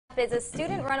Is a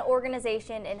student-run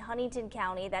organization in Huntington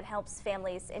County that helps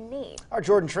families in need. Our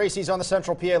Jordan Tracy's on the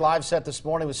Central PA Live set this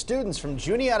morning with students from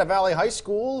Juniata Valley High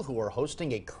School who are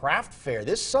hosting a craft fair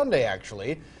this Sunday,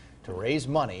 actually, to raise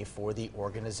money for the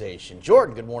organization.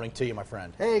 Jordan, good morning to you, my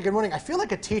friend. Hey, good morning. I feel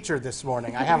like a teacher this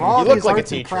morning. I have all these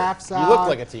arts and crafts out. You look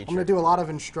like a teacher. I'm going to do a lot of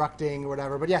instructing or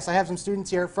whatever. But yes, I have some students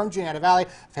here from Juniata Valley.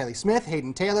 Haley Smith,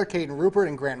 Hayden Taylor, Caden Rupert,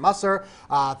 and Grant Musser.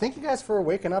 Thank you guys for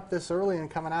waking up this early and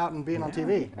coming out and being on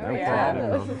TV. No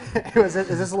problem. Is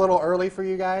this a little early for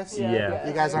you guys? Yeah.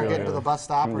 You guys aren't getting to the bus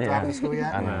stop or driving to school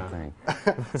yet? I don't think.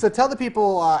 So tell the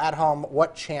people at home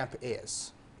what CHAMP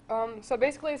is. So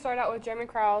basically it started out with Jeremy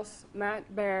Krause,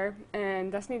 Matt Bear,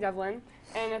 and Destiny Devlin,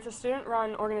 and it's a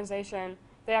student-run organization.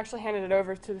 They actually handed it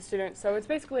over to the students, so it's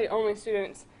basically only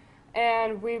students.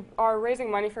 And we are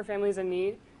raising money for families in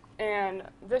need, and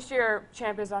this year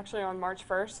CHAMP is actually on March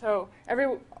 1st, so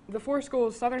the four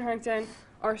schools, Southern Huntington,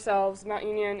 ourselves, Mount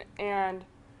Union, and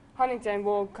Huntington,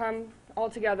 will come all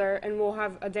together and we'll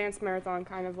have a dance marathon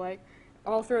kind of like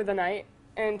all through the night.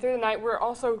 And through the night, we're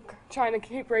also trying to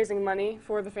keep raising money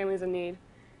for the families in need.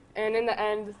 And in the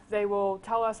end, they will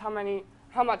tell us how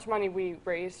much money we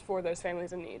raised for those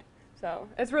families in need. So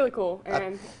it's really cool.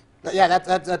 And yeah,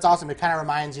 that's awesome. It kind of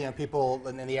reminds people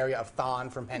in the area of Thon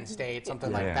from Penn State,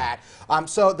 something like that.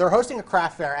 So they're hosting a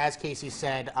craft fair, as Casey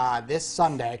said, this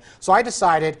Sunday. So I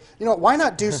decided, why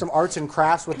not do some arts and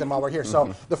crafts with them while we're here?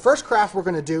 So the first craft we're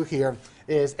going to do here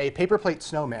is a paper plate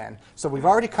snowman. So we've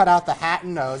already cut out the hat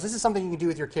and nose. This is something you can do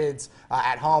with your kids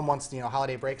at home once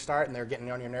holiday breaks start and they're getting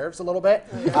on your nerves a little bit.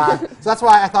 So that's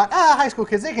why I thought, high school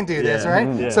kids, they can do this, right?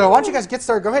 Yeah. So why don't you guys get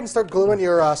started? Go ahead and start gluing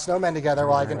your snowmen together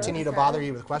while I continue to bother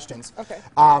you with questions. Okay.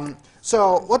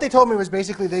 So what they told me was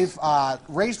basically they've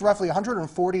raised roughly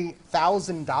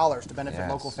 $140,000 to benefit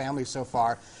local families so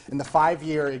far in the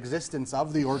 5-year existence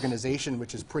of the organization,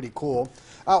 which is pretty cool.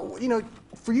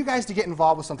 For you guys to get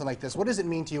involved with something like this, what does it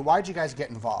mean to you? Why did you guys get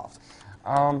involved?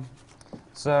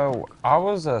 So I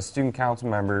was a student council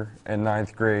member in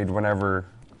 9th grade whenever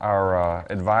our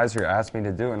advisor asked me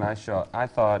to do it, and I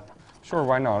thought, sure,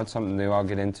 why not? It's something new. I'll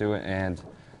get into it. And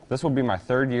this will be my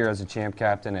 3rd year as a CHAMP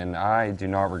captain, and I do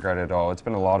not regret it at all. It's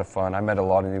been a lot of fun. I met a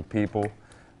lot of new people.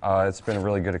 It's been a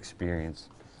really good experience.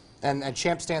 And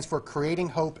CHAMP stands for Creating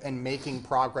Hope and Making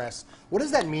Progress. What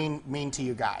does that mean to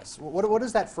you guys? What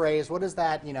is that phrase? What does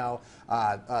that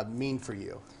mean for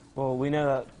you? Well, we know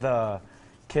that the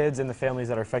kids and the families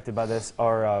that are affected by this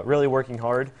are really working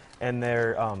hard, and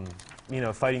they're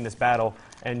fighting this battle.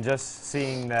 And just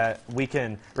seeing that we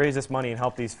can raise this money and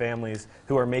help these families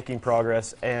who are making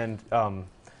progress, and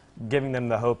giving them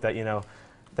the hope that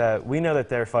that we know that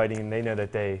they're fighting and they know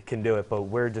that they can do it, but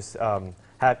we're just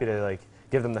happy to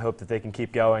give them the hope that they can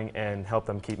keep going and help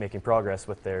them keep making progress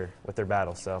with their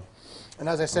battle. So. And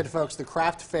as I said, folks, the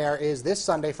craft fair is this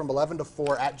Sunday from 11 to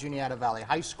 4 at Juniata Valley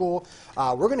High School.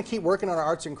 We're going to keep working on our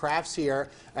arts and crafts here,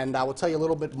 and we'll tell you a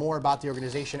little bit more about the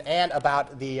organization and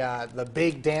about the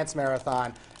big dance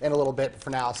marathon in a little bit.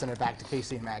 For now, I'll send it back to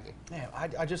Casey and Maggie. Man,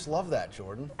 I just love that,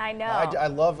 Jordan. I know. I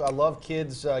love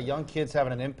kids, young kids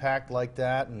having an impact like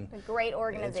that. And a great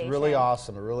organization. It's really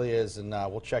awesome. It really is. And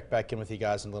we'll check back in with you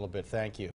guys in a little bit. Thank you.